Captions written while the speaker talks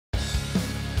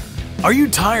Are you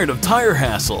tired of tire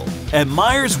hassle? At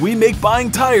Myers, we make buying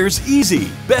tires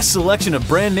easy. Best selection of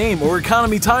brand name or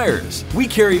economy tires. We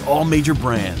carry all major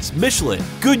brands: Michelin,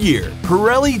 Goodyear,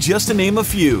 Pirelli, just to name a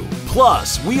few.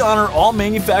 Plus, we honor all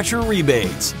manufacturer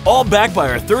rebates, all backed by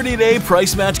our 30-day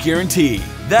price match guarantee.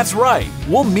 That's right,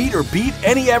 we'll meet or beat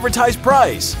any advertised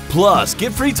price. Plus,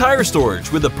 get free tire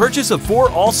storage with the purchase of 4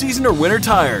 all-season or winter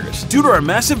tires. Due to our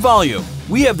massive volume,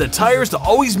 we have the tires to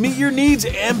always meet your needs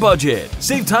and budget.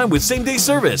 Save time with same-day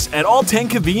service at all 10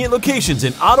 convenient locations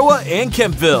in Ottawa and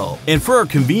Kemptville. And for our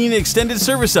convenient extended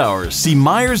service hours, see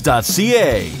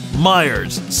Myers.ca.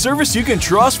 Myers, service you can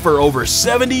trust for over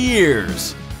 70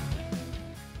 years.